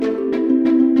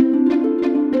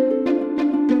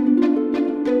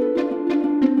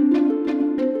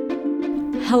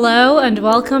Hello and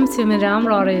welcome to Madame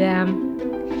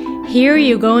Rotterdam. Here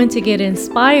you're going to get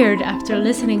inspired after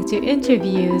listening to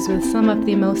interviews with some of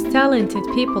the most talented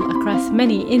people across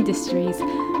many industries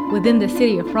within the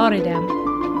city of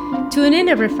Rotterdam. Tune in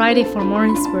every Friday for more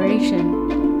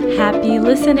inspiration. Happy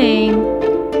listening!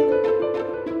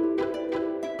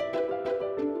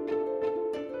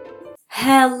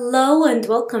 Hello and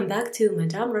welcome back to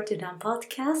Madame Rotterdam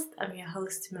podcast. I'm your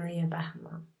host Maria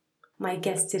Bahama. My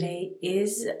guest today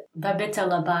is Babetta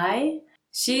Labai.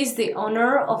 She's the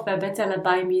owner of Babetta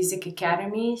Labai Music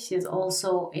Academy. She is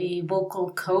also a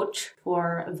vocal coach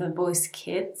for The Voice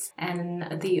Kids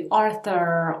and the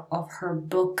author of her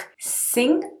book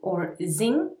Sing or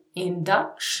Zing in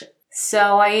Dutch.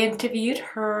 So I interviewed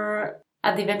her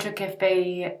at the Venture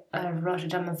Cafe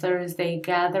Rotterdam on Thursday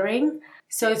gathering.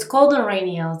 So it's cold and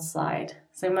rainy outside.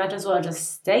 So you might as well just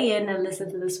stay in and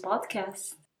listen to this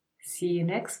podcast. See you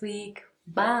next week.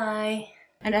 Bye.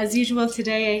 And as usual,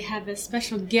 today I have a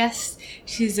special guest.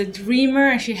 She's a dreamer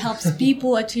and she helps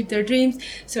people achieve their dreams.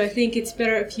 So I think it's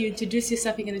better if you introduce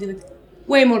yourself. You're going to do it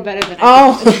way more better than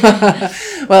I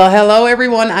did. Well, hello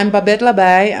everyone. I'm Babetta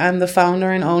Labai. I'm the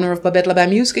founder and owner of Babetta Labai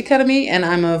Music Academy. And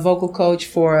I'm a vocal coach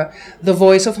for The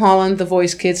Voice of Holland, The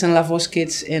Voice Kids and La Voz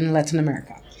Kids in Latin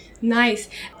America. Nice.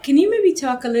 Can you maybe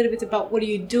talk a little bit about what are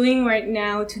you doing right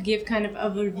now to give kind of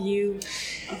overview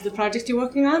of the project you're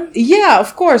working on? Yeah,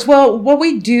 of course. Well, what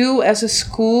we do as a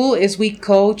school is we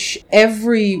coach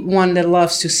everyone that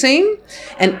loves to sing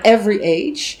and every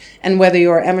age. And whether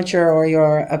you're amateur or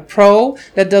you're a pro,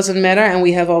 that doesn't matter. And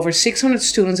we have over 600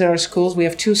 students at our schools. We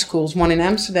have two schools, one in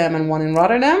Amsterdam and one in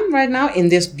Rotterdam right now in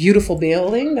this beautiful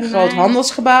building, the Groot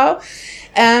Handelsgebouw.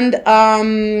 And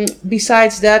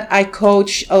besides that, I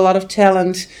coach a lot of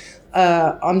talent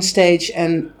on stage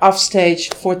and off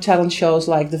stage for talent shows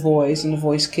like The Voice and The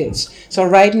Voice Kids. So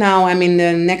right now I'm in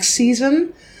the next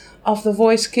season of The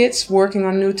Voice Kids, working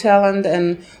on new talent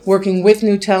and working with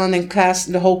new talent and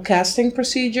cast the whole casting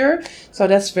procedure. So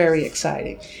that's very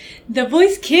exciting. The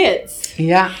Voice Kids?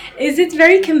 Yeah. Is it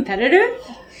very competitive?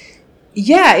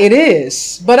 Yeah, it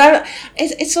is. But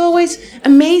it's always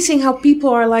amazing how people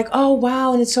are like, oh,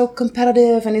 wow, and it's so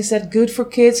competitive, and is that good for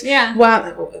kids? Yeah.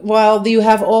 Well, you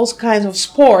have all kinds of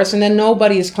sports, and then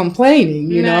nobody is complaining,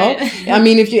 you know? I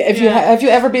mean, have you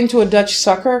ever been to a Dutch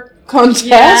soccer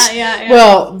contest? Yeah.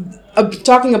 Well,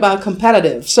 talking about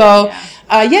competitive. So,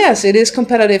 yes, it is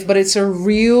competitive, but it's a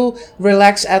real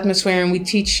relaxed atmosphere, and we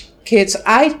teach kids,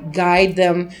 I guide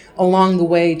them along the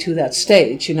way to that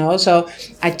stage, you know, so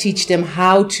I teach them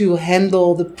how to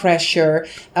handle the pressure.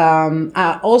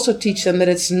 I also teach them that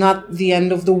it's not the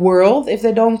end of the world if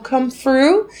they don't come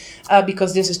through,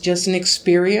 because this is just an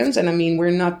experience. And I mean,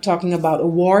 we're not talking about a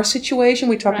war situation.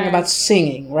 We're talking about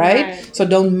singing, right? So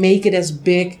don't make it as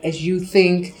big as you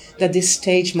think that this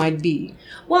stage might be.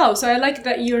 Wow, so I like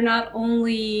that you're not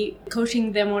only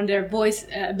coaching them on their voice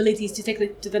abilities to take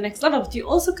it to the next level, but you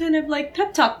also kind of like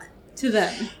pep talk to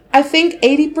them. I think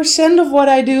 80% of what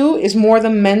I do is more the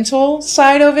mental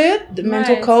side of it, the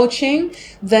mental coaching,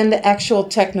 than the actual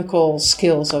technical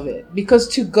skills of it. Because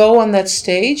to go on that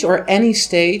stage or any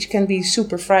stage can be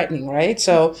super frightening, right?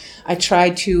 So I try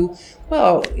to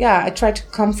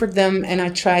comfort them, and I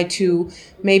try to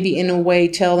maybe in a way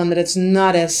tell them that it's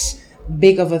not as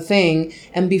big of a thing,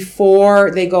 and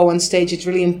before they go on stage it's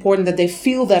really important that they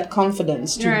feel that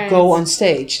confidence to go on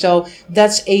stage. So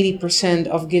that's 80%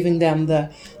 of giving them the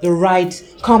right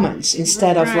comments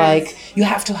instead of like you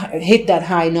have to hit that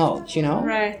high note, you know.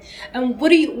 And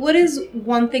what is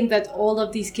one thing that all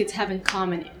of these kids have in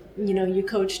common? You know, you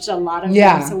coached a lot of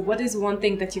them, so what is one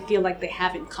thing that you feel like they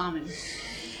have in common?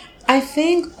 I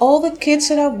think all the kids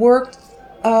that I've worked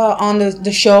on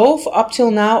the show up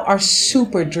till now are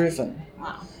super driven.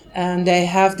 Wow. And they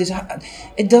have this,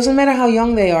 it doesn't matter how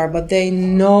young they are, but they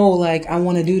know, like, I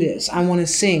want to do this. I want to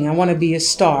sing. I want to be a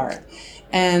star.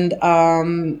 And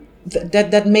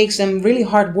that makes them really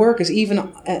hard workers,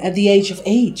 even at the age of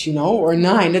 8, you know, or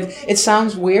 9. It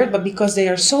sounds weird, but because they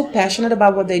are so passionate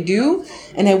about what they do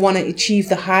and they want to achieve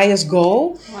the highest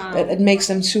goal, it makes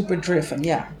them super driven,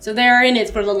 So they're in it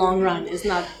for the long run, it's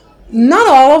not... Not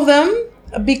all of them.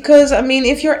 Because, I mean,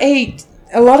 if you're 8,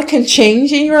 a lot can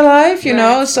change in your life, you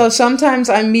know. So sometimes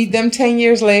I meet them 10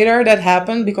 years later. That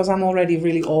happened because I'm already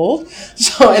really old.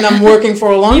 So, and I'm working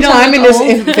for a long time in this.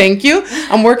 Thank you.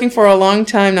 I'm working for a long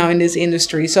time now in this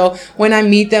industry. So when I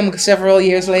meet them several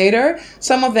years later,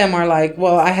 some of them are like,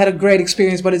 "Well, I had a great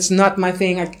experience, but it's not my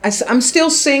thing. I'm still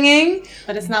singing,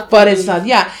 but it's not. But it's not.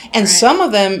 Yeah." And some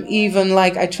of them even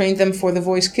like I trained them for The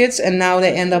Voice Kids, and now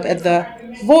they end up at The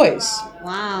Voice.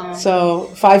 Wow.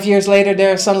 So 5 years later,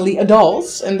 they're suddenly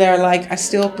adults, and they're like, I'm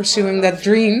still pursuing that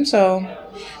dream. So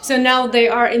now they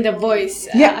are in The Voice,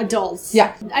 adults.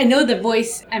 Yeah. I know The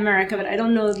Voice America, but I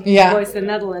don't know The Voice the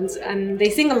Netherlands. And they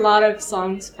sing a lot of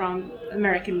songs from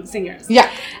American singers. Yeah.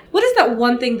 What is that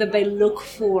one thing that they look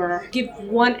for? Give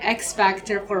one X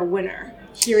factor for a winner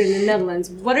here in the Netherlands.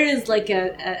 What is like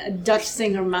a Dutch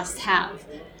singer must have?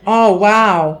 Oh,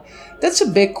 wow. That's a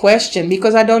big question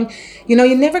because I don't, you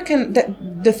never can,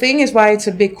 the thing is why it's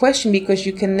a big question because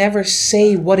you can never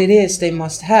say what it is they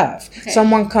must have. Okay.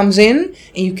 Someone comes in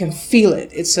and you can feel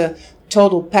it. It's a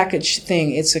total package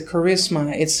thing. It's a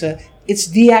charisma. It's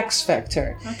the X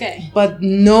factor. Okay. But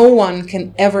no one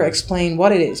can ever explain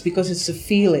what it is because it's a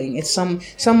feeling. It's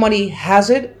somebody has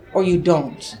it or you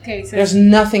don't. Okay. So there's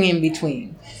nothing in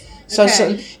between. So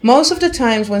most of the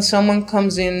times when someone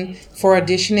comes in for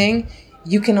auditioning,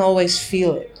 you can always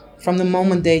feel it from the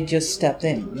moment they just stepped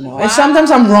in, Wow. And sometimes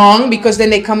I'm wrong because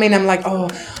then they come in, I'm like, oh,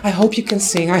 I hope you can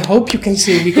sing. I hope you can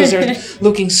sing because they're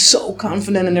looking so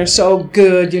confident and they're so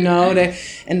good,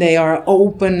 and they are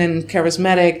open and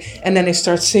charismatic. And then they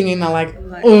start singing, I'm like,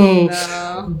 oh.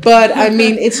 No. But I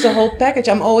mean, it's the whole package.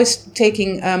 I'm always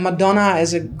taking Madonna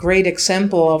as a great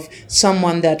example of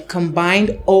someone that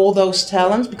combined all those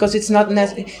talents because it's not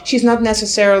she's not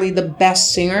necessarily the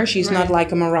best singer. She's not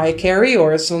like a Mariah Carey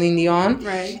or a Celine Dion.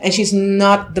 Right. And she's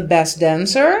not the best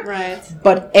dancer. Right.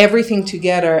 But everything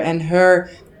together and her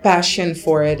passion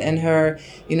for it and her,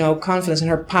 confidence and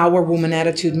her power woman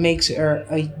attitude makes her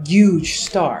a huge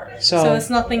star. So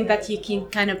it's nothing that you can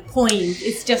kind of point.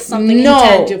 It's just something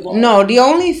intangible. No, the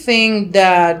only thing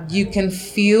that you can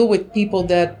feel with people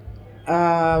that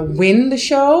win the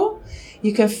show,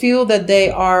 you can feel that they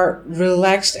are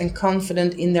relaxed and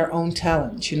confident in their own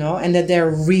talent, and that they're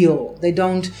real. They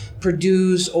don't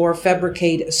produce or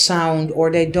fabricate a sound, or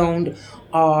they don't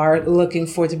are looking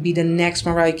for to be the next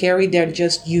Mariah Carey. They're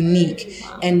just unique,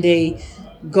 and they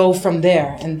go from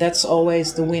there, and that's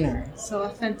always the winner. So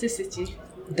authenticity.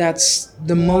 That's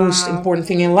the most important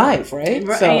thing in life, right?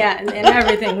 So. Yeah, and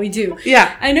everything we do.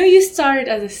 Yeah. I know you started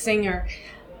as a singer.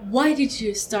 Why did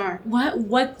you start?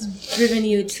 What's driven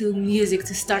you to music,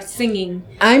 to start singing?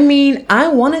 I mean, I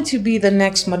wanted to be the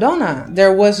next Madonna.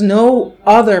 There was no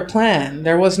other plan.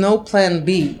 There was no plan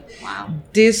B. Wow.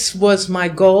 This was my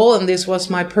goal and this was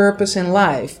my purpose in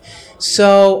life.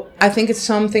 So I think it's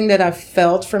something that I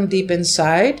felt from deep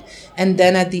inside. And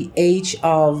then at the age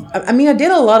of, I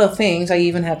did a lot of things. I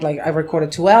even had I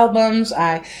recorded 2 albums.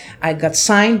 I got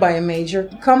signed by a major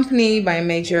company, by a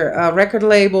major record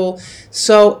label.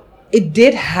 So it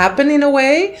did happen in a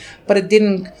way, but it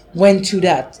didn't went to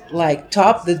that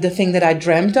top, the thing that I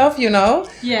dreamt of,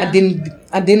 Yeah.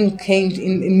 I didn't came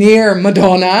near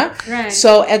Madonna. Right.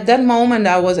 So at that moment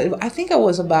I think I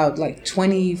was about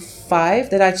 25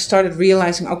 that I started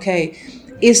realizing, okay,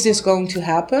 is this going to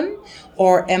happen?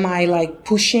 Or am I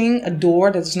pushing a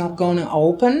door that's not going to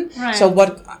open? Right. So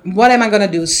what am I going to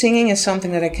do? Singing is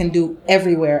something that I can do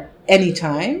everywhere,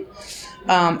 anytime.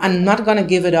 I'm not going to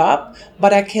give it up,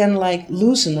 but I can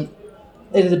loosen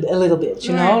a little bit,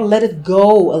 let it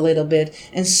go a little bit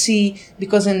and see,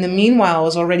 because in the meanwhile I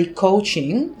was already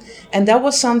coaching, and that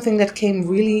was something that came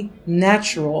really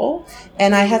natural,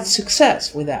 and I had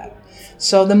success with that.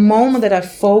 So the moment that I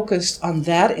focused on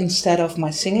that instead of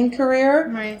my singing career,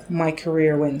 right, my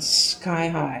career went sky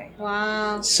high.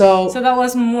 Wow. So that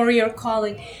was more your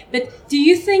calling. But do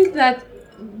you think that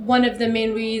one of the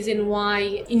main reasons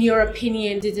why, in your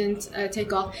opinion, didn't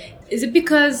take off, is it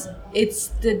because it's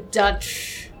the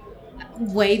Dutch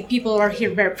way? People are here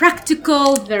very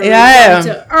practical, very down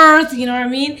to earth, you know what I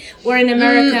mean? Where in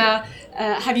America,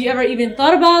 have you ever even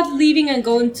thought about leaving and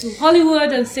going to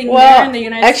Hollywood and sing there in the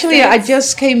United States? Actually, I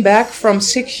just came back from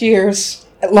 6 years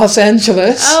at Los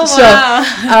Angeles. Oh,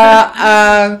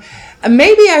 wow. So,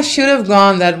 maybe I should have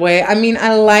gone that way. I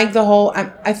like the whole,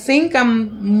 I think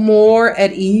I'm more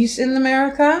at ease in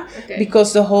America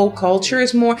because the whole culture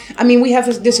is more, we have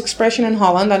this expression in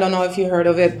Holland, I don't know if you heard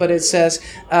of it, but it says,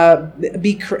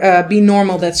 be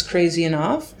normal, that's crazy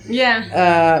enough.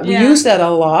 Yeah. We use that a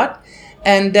lot.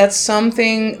 And that's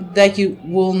something that you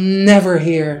will never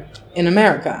hear in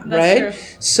America, right? True.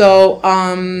 So,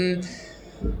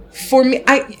 for me,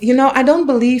 I don't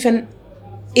believe in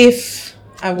if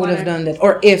I would have done that,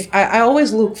 or if I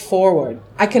always look forward.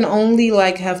 I can only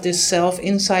have this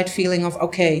inside feeling of,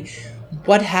 okay,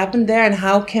 what happened there and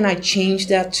how can I change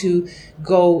that to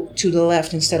go to the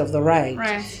left instead of the right?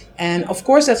 Right. And of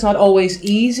course, that's not always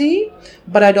easy,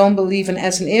 but I don't believe in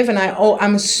as and if. And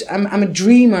I'm a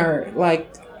dreamer.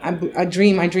 I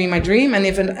dream, and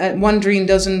if one dream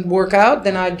doesn't work out,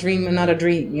 then I dream another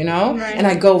dream, you know, Right. and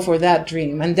I go for that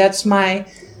dream, and that's my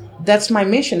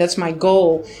mission, that's my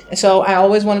goal. And so I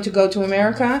always wanted to go to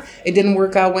America. It didn't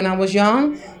work out when I was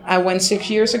young. I went 6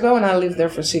 years ago, and I lived there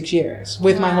for 6 years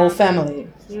with my whole family.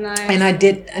 Nice.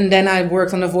 And then I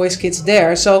worked on the Voice Kids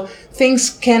there. So things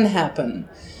can happen,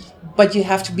 but you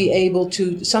have to be able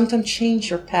to sometimes change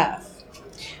your path.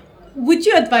 Would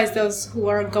you advise those who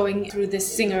are going through this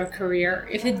singer career,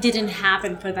 if it didn't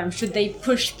happen for them, should they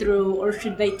push through, or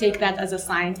should they take that as a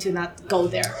sign to not go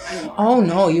there anymore? Oh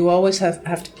no, you always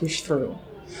have to push through.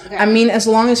 Okay. I mean, as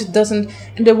long as it doesn't,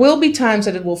 and there will be times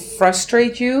that it will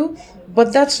frustrate you,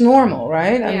 but that's normal,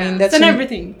 right? I mean, that's in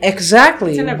everything.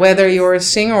 Exactly. It's in everything. Whether you're a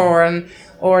singer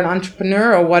or an entrepreneur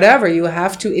or whatever, you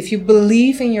have to, if you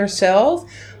believe in yourself.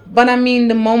 But I mean,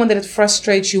 the moment that it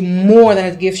frustrates you more than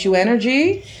it gives you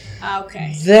energy,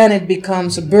 Okay. then it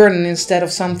becomes a burden instead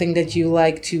of something that you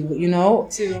like to, you know.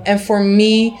 And for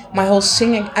me, my whole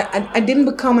singing, I didn't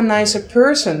become a nicer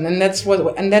person, and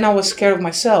and then I was scared of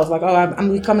myself, like, oh,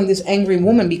 I'm becoming this angry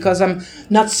woman because I'm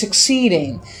not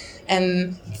succeeding.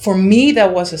 And for me,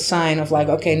 that was a sign of like,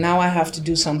 okay, now I have to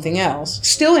do something else.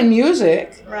 Still in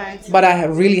music, Right. but I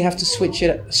really have to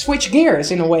switch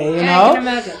gears in a way, you know. I can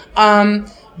imagine.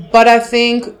 But I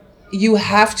think you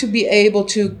have to be able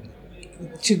to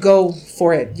go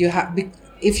for it. You have,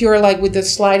 if you're like with the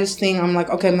slightest thing, I'm like,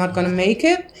 okay, I'm not gonna make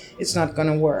it. It's not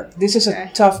gonna work. This is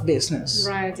a tough business.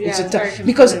 Right. It's Yeah. a very tough,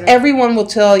 because competitive. everyone will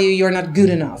tell you you're not good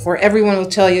enough, or everyone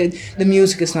will tell you the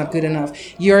music is not good enough.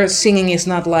 Your singing is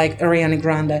not like Ariana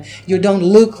Grande. You don't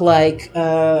look like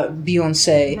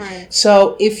Beyonce. Right.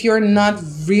 So if you're not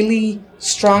really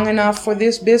strong enough for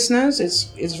this business,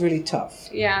 it's really tough.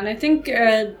 Yeah, and I think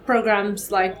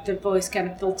programs like The Voice kind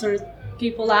of filter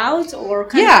people out, or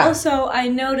kind Yeah. of also I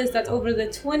noticed that over the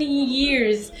 20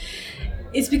 years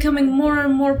it's becoming more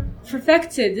and more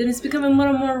perfected, and it's becoming more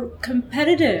and more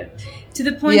competitive, to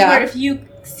the point Yeah. where if you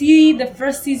see the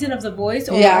first season of The Voice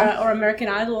or, Yeah. or American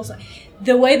Idol,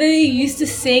 the way they used to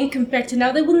sing compared to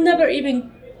now, they will never even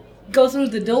go through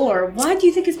the door. Why do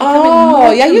you think it's becoming more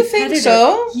Oh, yeah, you think competitive?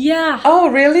 so? Yeah. Oh,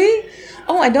 really?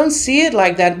 Oh, I don't see it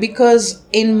like that, because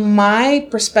in my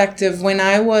perspective, when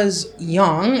I was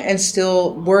young and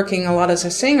still working a lot as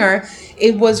a singer,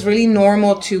 it was really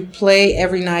normal to play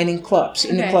every night in clubs,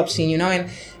 in the Okay. club scene, you know, and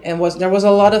there was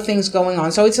a lot of things going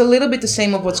on. So it's a little bit the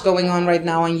same of what's going on right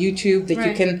now on YouTube, that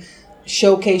you Right. can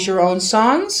showcase your own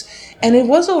songs, and it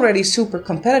was already super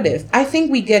competitive. I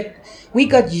think we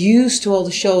got used to all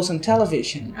the shows on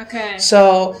television. Okay.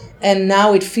 So, and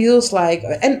now it feels like,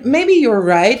 and maybe you're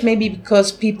right, maybe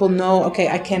because people know, okay,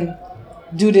 I can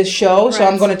do this show, so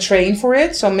I'm Right. going to train for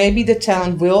it. So maybe the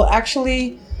talent will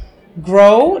actually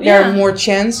grow. There are Yeah. more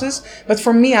chances. But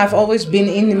for me, I've always been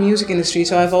in the music industry,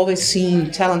 so I've always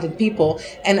seen talented people.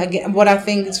 And again, what I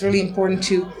think is really important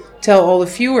to tell all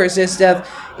the viewers is that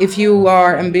if you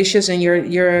are ambitious and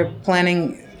you're planning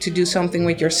to do something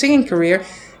with your singing career,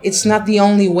 it's not the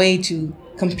only way to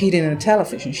compete in a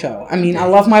television show. I mean, I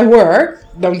love my work,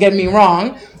 don't get me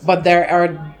wrong, but there are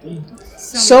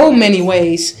so many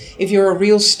ways. If you're a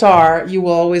real star, you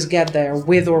will always get there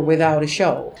with or without a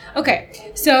show. Okay,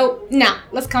 so now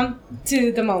let's come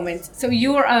to the moment. So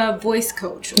you're a voice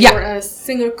coach or Yeah. a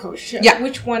singer coach. Yeah.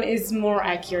 Which one is more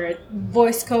accurate?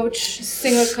 Voice coach,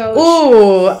 singer coach?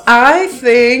 Oh, I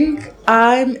think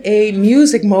I'm a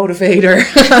music motivator.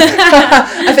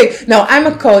 I'm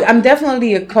a coach. I'm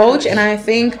definitely a coach, and I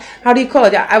think, how do you call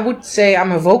it? I would say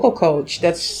I'm a vocal coach.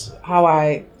 That's how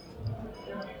I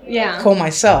Yeah. call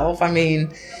myself. I mean,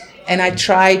 and I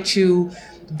try to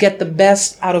get the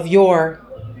best out of your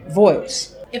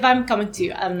voice. If I'm coming to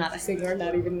you, I'm not a singer,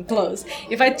 not even close.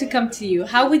 If I had to come to you,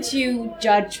 how would you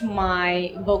judge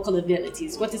my vocal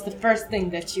abilities? What is the first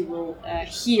thing that you will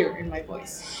hear in my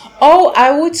voice? Oh,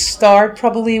 I would start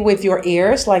probably with your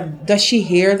ears. Like, does she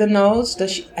hear the notes?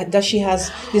 Does she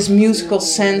has this musical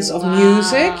sense of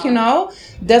music? You know,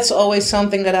 that's always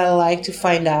something that I like to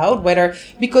find out.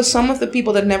 Because some of the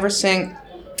people that never sing,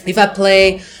 if I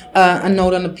play a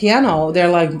note on the piano, they're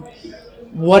like,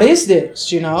 what is this,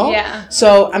 you know? Yeah.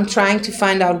 So I'm trying to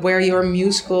find out where your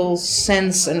musical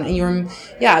sense and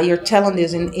your talent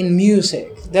is in music.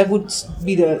 That would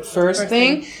be the first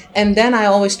thing. And then I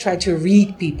always try to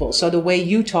read people. So the way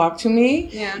you talk to me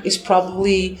is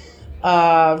probably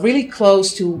really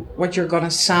close to what you're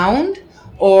gonna sound,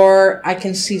 or I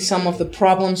can see some of the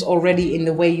problems already in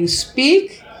the way you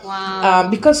speak. Wow.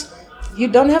 Because you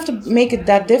don't have to make it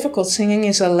that difficult. Singing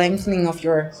is a lengthening of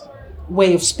your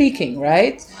way of speaking,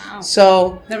 right? Wow.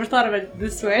 So Never thought of it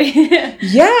this way.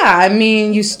 yeah, I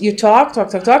mean, you talk,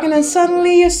 and then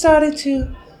suddenly you started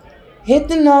to hit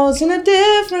the notes in a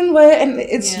different way, and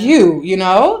it's you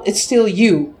know, it's still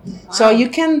you. Wow. So you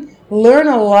can learn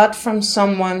a lot from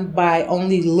someone by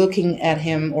only looking at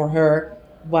him or her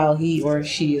while he or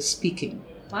she is speaking.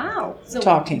 Wow. So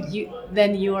talking.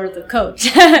 Then you are the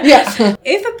coach. Yeah.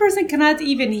 If a person cannot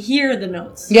even hear the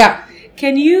notes, yeah,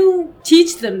 can you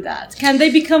teach them that? Can they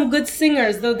become good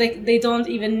singers though they don't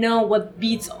even know what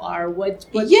beats are, what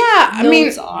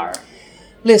notes are?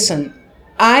 Listen,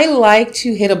 I like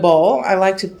to hit a ball. I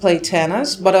like to play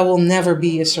tennis, but I will never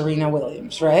be a Serena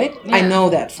Williams, right? Yeah. I know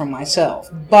that from myself.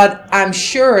 But I'm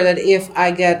sure that if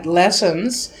I get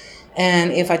lessons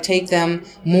and if I take them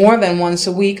more than once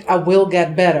a week, I will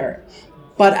get better.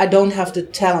 But I don't have the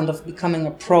talent of becoming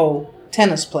a pro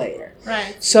tennis player.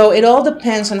 Right. So it all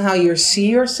depends on how you see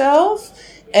yourself.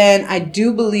 And I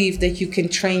do believe that you can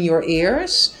train your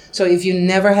ears. So if you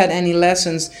never had any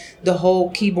lessons, the whole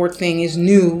keyboard thing is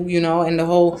new, you know, and the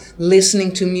whole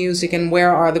listening to music and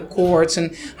where are the chords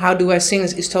and how do I sing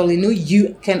this is totally new.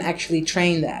 You can actually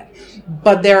train that.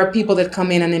 But there are people that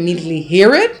come in and immediately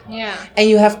hear it. Yeah. And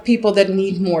you have people that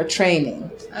need more training.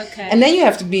 Okay. And then you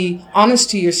have to be honest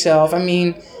to yourself. I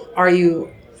mean, are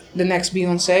you the next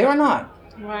Beyonce or not?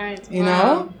 Right. You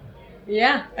know?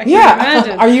 Yeah, I can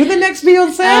imagine. Are you the next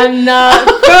Beyonce? I'm not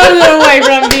further away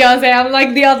from Beyonce. I'm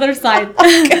like the other side.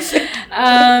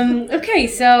 Okay,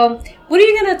 so what are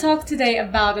you going to talk today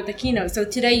about at the keynote? So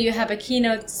today you have a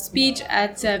keynote speech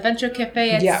at Venture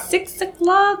Cafe at 6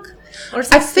 o'clock or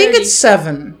 6:30? I think it's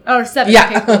 7. Or 7,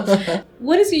 yeah. Okay, cool.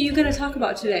 What is it you're going to talk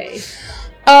about today?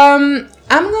 I'm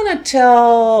going to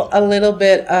tell a little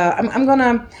bit, I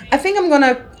think I'm going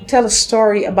to tell a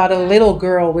story about a little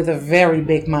girl with a very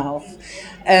big mouth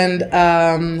and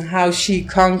how she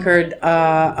conquered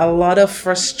a lot of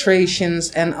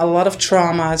frustrations and a lot of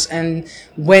traumas and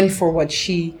went for what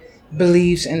she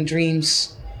believes and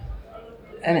dreams.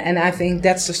 And I think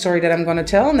that's the story that I'm going to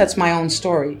tell, and that's my own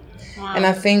story. Wow. And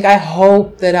I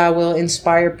hope that I will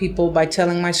inspire people by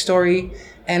telling my story.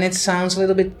 And it sounds a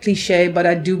little bit cliche, but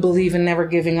I do believe in never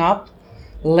giving up,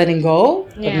 letting go,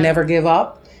 but never give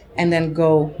up, and then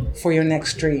go for your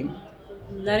next dream.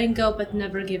 Letting go, but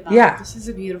never give up. Yeah. This is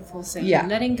a beautiful saying. Yeah.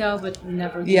 Letting go, but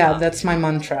never give up. Yeah, that's my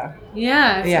mantra.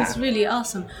 Yeah, it's really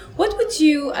awesome. What would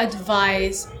you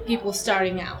advise people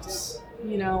starting out,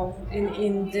 you know,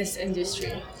 in this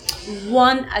industry?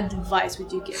 One advice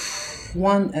would you give?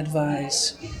 One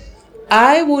advice.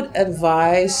 I would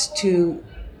advise to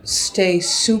stay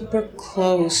super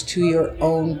close to your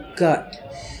own gut.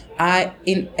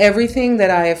 In everything that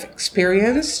I have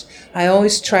experienced, I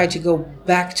always try to go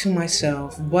back to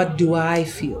myself. What do I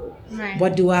feel? Right.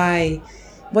 What do I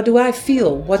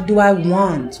feel? What do I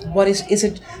want? Is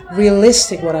it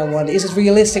realistic what I want? Is it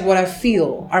realistic what I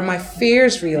feel? Are my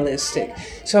fears realistic?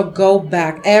 So go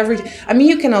back.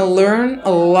 You can learn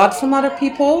a lot from other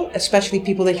people, especially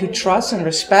people that you trust and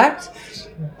respect,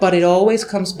 but it always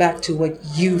comes back to what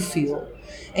you feel.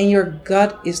 And your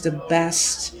gut is the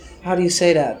best. How do you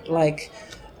say that? Like,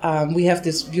 we have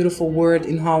this beautiful word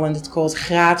in Holland. It's called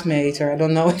graadmeter. I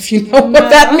don't know if you know what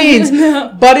that means.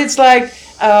 No. But it's like,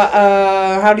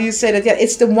 how do you say that? Yeah,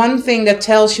 it's the one thing that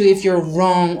tells you if you're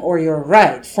wrong or you're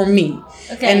right, for me.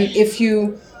 Okay. And if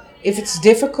it's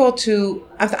difficult to...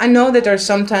 I know that there are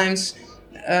sometimes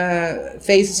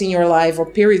phases in your life or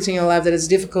periods in your life that it's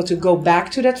difficult to go back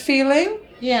to that feeling.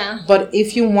 Yeah. But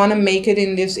if you want to make it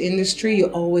in this industry, you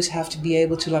always have to be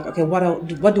able to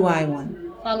what do I want?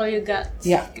 Follow your gut.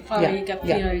 Yeah. Follow your gut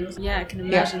feelings. Yeah, I can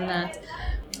imagine that.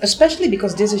 Especially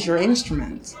because this is your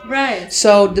instrument. Right.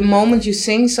 So the moment you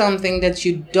sing something that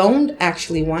you don't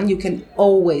actually want, you can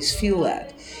always feel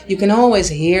that. You can always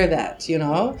hear that, you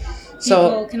know. So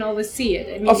people can always see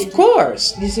it. Of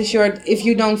course. This is if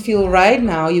you don't feel right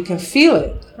now, you can feel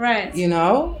it. Right. You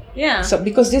know? Yeah. So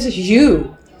because this is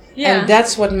you. Yeah. And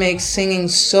that's what makes singing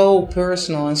so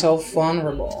personal and so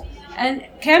vulnerable. And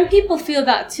can people feel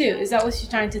that too? Is that what you're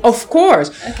trying to... Of course.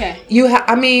 Okay.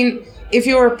 If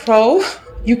you're a pro,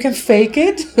 you can fake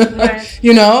it. Right.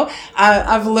 You know,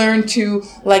 I've learned to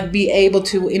be able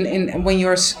to, in when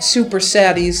you're super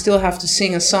sad, you still have to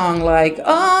sing a song like, oh,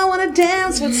 I want to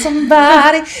dance with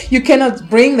somebody. You cannot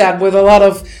bring that with a lot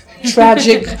of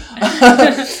tragic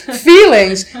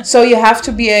feelings, so you have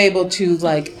to be able to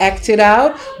act it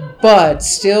out, but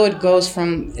still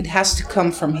it has to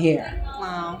come from here.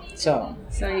 Wow. So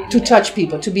touch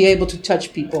people, to be able to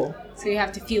touch people. So you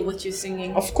have to feel what you're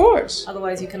singing. Of course.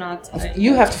 Otherwise you cannot.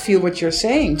 You have to feel what you're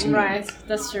saying to me. Right,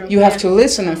 that's true. You have to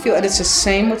listen and feel it. It's the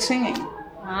same with singing.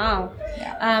 Wow. Wow.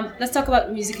 Yeah. Let's talk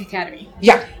about Music Academy.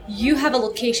 Yeah. You have a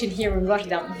location here in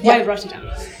Rotterdam. Why Rotterdam?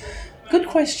 Good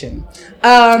question.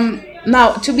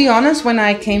 Now, to be honest, when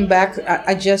I came back,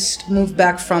 I just moved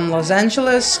back from Los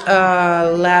Angeles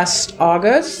last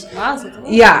August. Wow, so cool.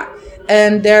 Yeah,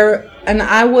 and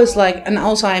I was like, and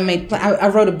also I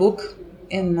wrote a book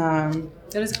in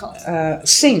What is it called?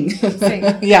 Sing. Sing.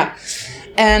 Yeah,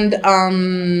 and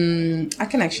I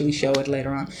can actually show it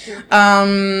later on.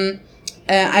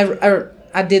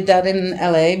 I did that in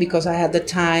LA because I had the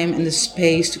time and the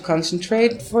space to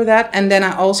concentrate for that. And then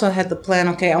I also had the plan,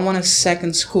 okay, I want a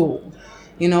second school.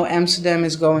 You know, Amsterdam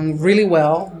is going really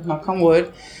well, knock on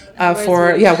wood.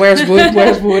 Where's wood?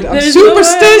 Where's wood? I'm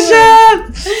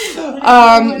superstitious!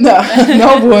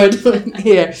 No wood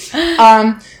here.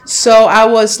 So I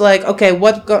was like, okay,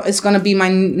 is going to be my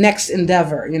next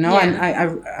endeavor, you know? Yeah.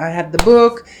 And I had the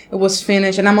book, it was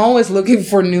finished, and I'm always looking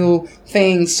for new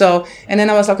things. So, and then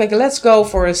I was like, okay, let's go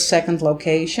for a second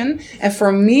location. And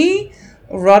for me,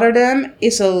 Rotterdam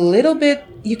is a little bit,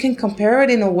 you can compare it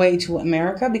in a way to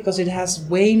America because it has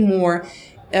way more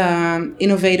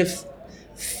innovative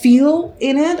feel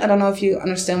in it. I don't know if you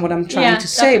understand what I'm trying to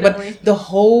say, definitely. but the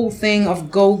whole thing of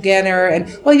go-getter and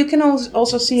you can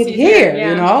also see it here,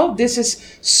 you know. This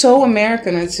is so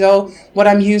American. And so what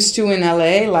I'm used to in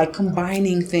LA, like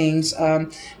combining things,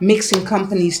 mixing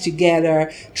companies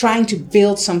together, trying to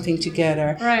build something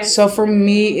together. Right. So for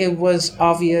me, it was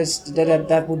obvious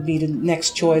that would be the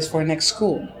next choice for next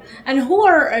school. And who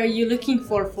are you looking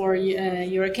for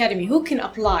your academy? Who can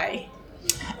apply?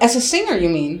 As a singer, you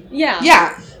mean? Yeah.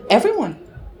 Yeah, everyone.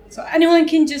 So anyone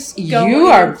can just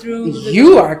go through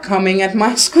you are coming at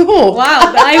my school.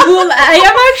 Wow, I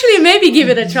am actually maybe give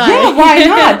it a try. Yeah, why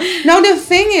not? Now the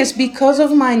thing is, because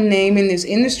of my name in this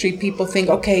industry, people think,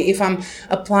 okay, if I'm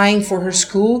applying for her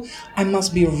school, I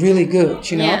must be really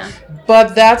good, you know? Yeah.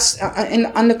 But that's,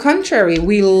 on the contrary,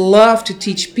 we love to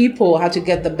teach people how to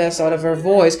get the best out of their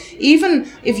voice. Even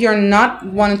if you're not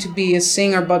wanting to be a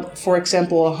singer, but for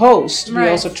example, a host. Right. We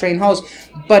also train hosts.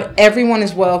 But everyone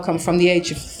is welcome from the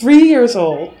age of 3 years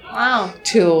old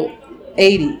till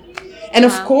 80. And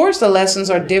of course, the lessons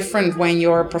are different when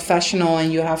you're a professional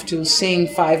and you have to sing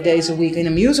 5 days a week in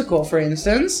a musical, for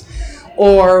instance.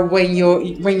 Or when you're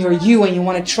you and you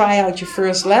want to try out your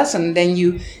first lesson, then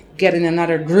you get in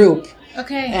another group.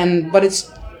 Okay. But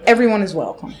everyone is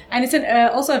welcome. And it's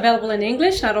also available in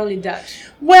English, not only Dutch.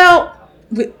 Well,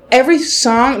 every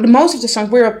song, most of the songs,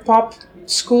 we're a pop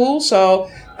school, so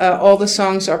all the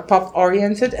songs are pop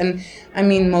oriented, and I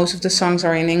mean most of the songs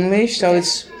are in English, so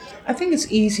I think it's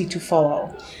easy to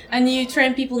follow. And you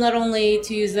train people not only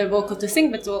to use their vocal to sing,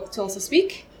 but to also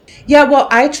speak? Yeah, well,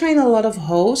 I train a lot of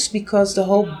hosts because the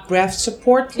whole breath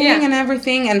support thing and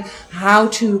everything, and how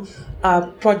to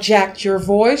project your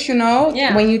voice, you know,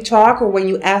 when you talk or when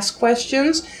you ask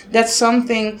questions, that's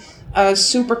something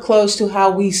super close to how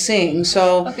we sing.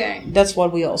 So that's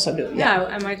what we also do. Yeah,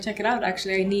 I might check it out.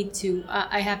 Actually, I need to.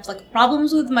 I have like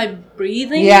problems with my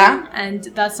breathing. Yeah. And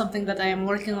that's something that I am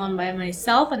working on by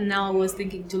myself. And now I was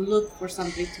thinking to look for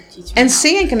somebody to teach me. And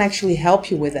singing can actually help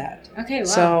you with that. Okay,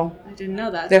 wow. So I didn't know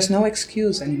that. There's no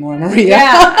excuse anymore, Maria.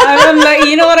 Yeah, I'm like,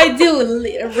 you know what I do?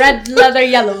 Red, leather,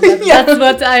 yellow. That's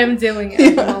what I am doing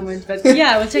at the moment. But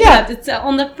yeah, we'll check it out. It's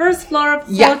on the first floor of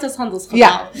Fotos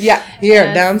Handelsgebouw. Yeah,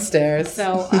 here, downstairs.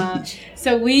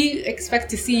 So we expect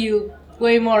to see you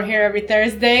way more here every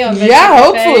Thursday. On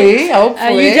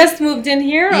hopefully. You just moved in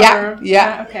here?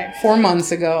 Yeah. Okay. 4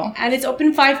 months ago. And it's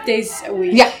open 5 days a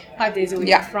week? Yeah. 5 days a week.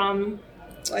 Yeah. From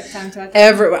what time to what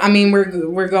time? I mean,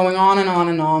 we're going on and on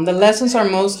and on. The lessons are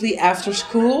mostly after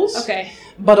schools. Okay.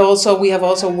 But also we have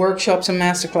workshops and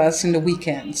masterclasses in the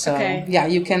weekend. So yeah,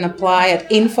 you can apply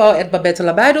at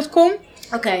info@babettelabij.com.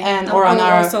 Okay. Or on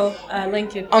our also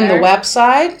link it on the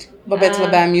website, Babette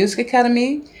Labij Music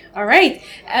Academy. All right.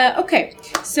 Okay.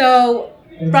 So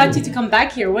brought you to come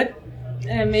back here. What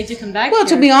made you come back? Well,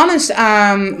 here? to be honest,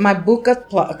 my book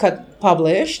got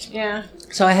published. Yeah.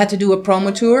 So I had to do a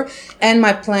promo tour and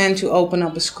my plan to open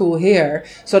up a school here.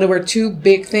 So there were two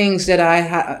big things that I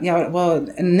had,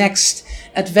 next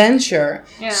adventure.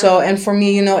 Yeah. So, and for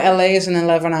me, LA is an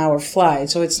 11-hour flight.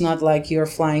 So it's not like you're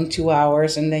flying 2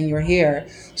 hours and then you're here.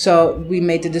 So we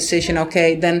made the decision,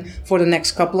 okay, then for the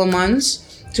next couple of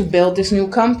months to build this new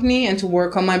company and to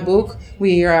work on my book,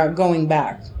 we are going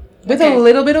back. With a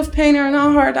little bit of pain in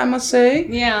our heart, I must say.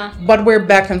 Yeah. But we're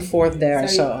back and forth there,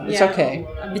 so it's okay.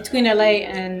 Between LA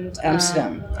and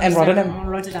Amsterdam and Rotterdam.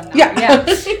 Rotterdam. Yeah.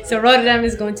 So Rotterdam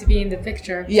is going to be in the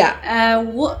picture. Yeah.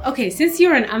 Okay, since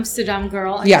you're an Amsterdam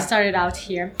girl and you started out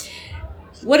here,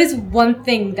 what is one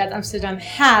thing that Amsterdam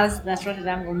has that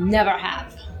Rotterdam will never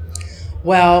have?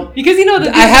 Well, Because you know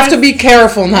that I have to be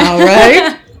careful now,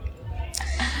 right?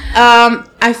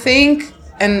 I think,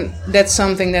 and that's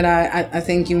something that I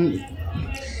think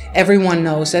everyone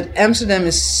knows, that Amsterdam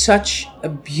is such a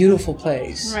beautiful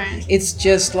place. Right. It's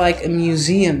just like a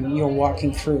museum you're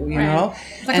walking through, you know?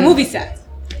 It's like a movie set.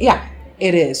 Yeah,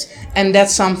 it is. And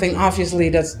that's something, obviously,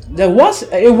 it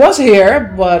was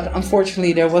here, but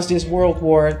unfortunately there was this World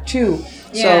War II.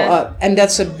 Yeah. So, and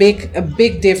that's a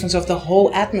big difference of the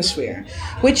whole atmosphere,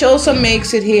 which also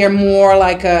makes it here more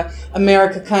like a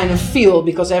America kind of feel,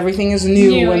 because everything is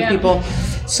new and people.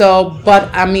 So, but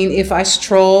I mean, if I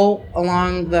stroll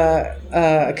along the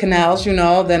canals, you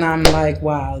know, then I'm like,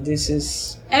 wow, this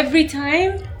is Every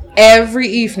time? every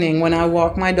evening when I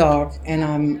walk my dog,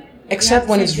 and except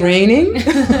when it's raining,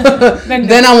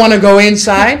 then I want to go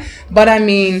inside. But I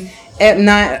mean, at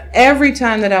night, every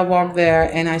time that I walk there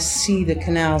and I see the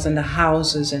canals and the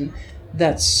houses, and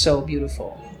that's so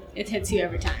beautiful. It hits you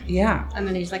every time. Yeah. And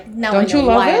then he's like, now Don't I know you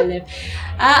love why I it? live.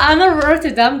 I'm a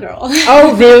Rotterdam girl.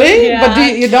 Oh, really? Yeah.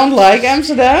 But you don't like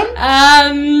Amsterdam?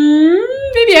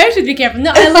 Maybe I should be careful.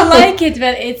 No, I like it,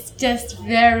 but it's just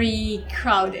very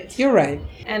crowded. You're right.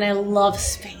 And I love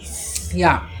space.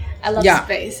 Yeah. I love Yeah.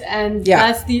 space, and Yeah.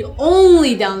 that's the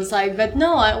only downside. But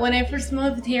no, when I first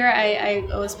moved here, I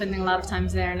was spending a lot of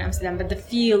times there in Amsterdam. But the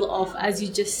feel of, as you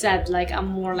just said, like I'm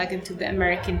more like into the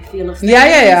American feel of things.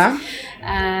 Yeah.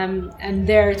 And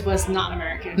there it was not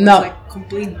American. It No. was like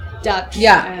complete Dutch.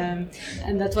 Yeah.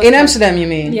 And that was In Amsterdam, you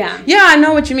mean? Yeah. Yeah, I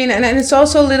know what you mean. And it's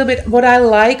also a little bit what I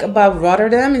like about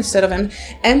Rotterdam instead of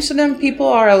Amsterdam. People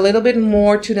are a little bit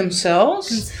more to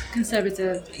themselves.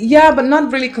 Conservative. Yeah, but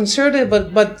not really conservative.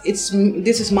 But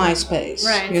this is my space.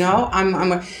 Right. You know,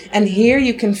 and here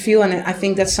you can feel, and I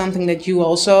think that's something that you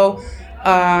also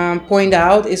point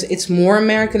out, is it's more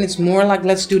American. It's more like,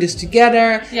 let's do this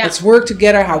together. Yeah. Let's work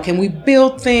together. How can we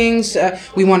build things?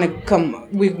 We want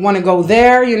to go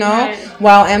there, you know. Right.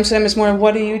 While Amsterdam is more,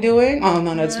 what are you doing? Oh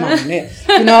no, that's mine. Yeah.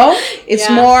 You know, it's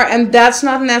Yeah. more, and that's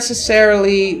not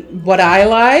necessarily what I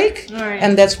like, Right.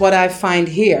 and that's what I find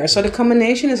here. So the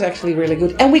combination is actually really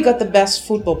good, and we got the best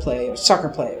soccer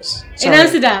players. In Sorry.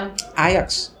 Amsterdam.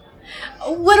 Ajax.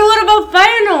 What about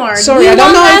Feyenoord? Sorry, We I don't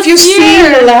won know if last you've seen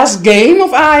year. the last game of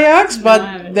Ajax, No, I but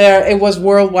haven't. it was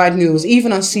worldwide news,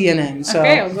 even on CNN. So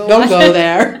Okay, I'll go don't watch go it.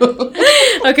 there.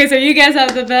 Okay, so you guys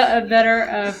have the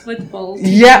better football.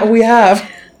 Yeah, we have.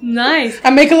 Nice.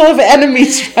 I make a lot of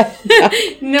enemies right now.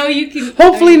 No, you can.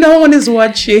 Hopefully, no one is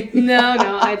watching. No,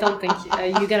 I don't think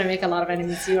you're gonna make a lot of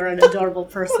enemies. You're an adorable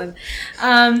person.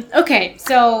 Okay,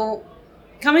 so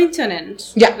coming to an end.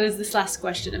 Yeah. There's this last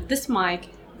question. If this mic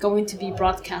going to be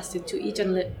broadcasted to each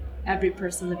and every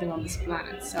person living on this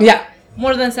planet, so Yeah.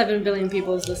 more than 7 billion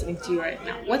people is listening to you right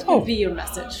now, what would be your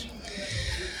message?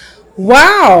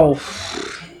 Wow.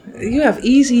 You have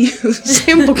easy,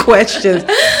 simple questions.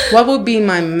 What would be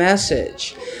my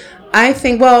message? I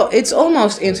think, well, it's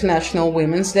almost International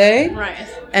Women's Day. Right.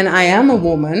 And I am a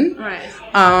woman. Right.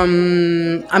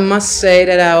 I must say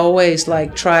that I always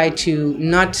try to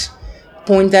not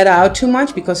point that out too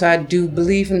much, because I do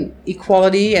believe in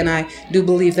equality, and I do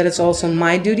believe that it's also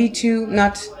my duty to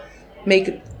not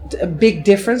make a big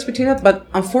difference between it. But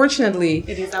unfortunately,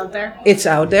 It is out there. it's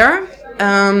out there.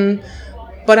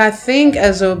 But I think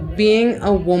being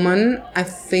a woman, I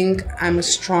think I'm a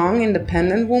strong,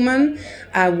 independent woman.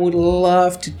 I would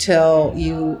love to tell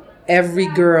you, every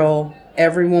girl,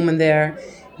 every woman there,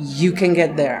 you can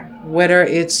get there. Whether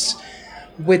it's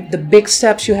with the big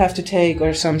steps you have to take,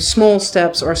 or some small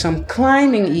steps, or some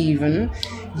climbing even,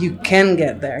 you can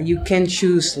get there. You can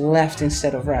choose left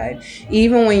instead of right.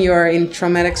 Even when you're in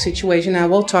traumatic situation, I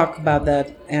will talk about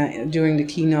that during the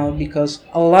keynote, because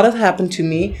a lot has happened to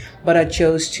me, but I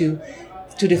chose to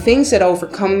the things that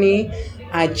overcome me,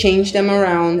 I change them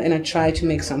around, and I try to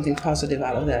make something positive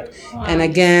out of that. Wow. And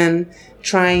again,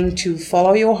 trying to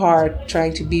follow your heart,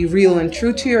 trying to be real and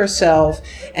true to yourself,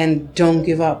 and don't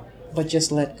give up, but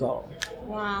just let go.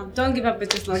 Wow, don't give up, but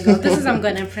just let go. This is, I'm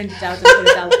going to print it out and put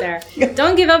it out there.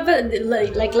 Don't give up, but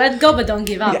like let go, but don't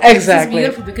give up. Yeah, exactly. This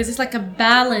is beautiful, because it's like a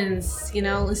balance, you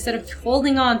know, instead of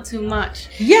holding on too much.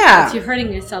 Yeah. If you're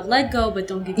hurting yourself, let go, but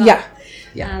don't give up. Yeah.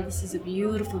 Yeah. This is a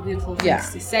beautiful, beautiful thing Yeah.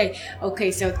 to say.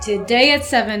 Okay, so today at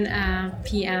 7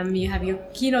 p.m. you have your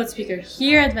keynote speaker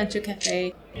here at Venture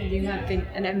Cafe. You have been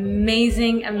an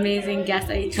amazing, amazing guest.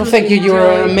 Well, thank you.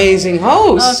 You're an amazing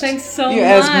host. Oh, thanks so much. You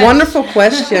asked wonderful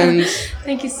questions.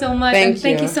 Thank you so much. Thank and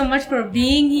thank you. you so much for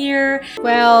being here.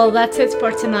 Well, that's it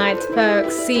for tonight,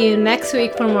 folks. See you next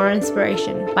week for more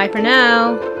inspiration. Bye for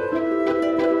now.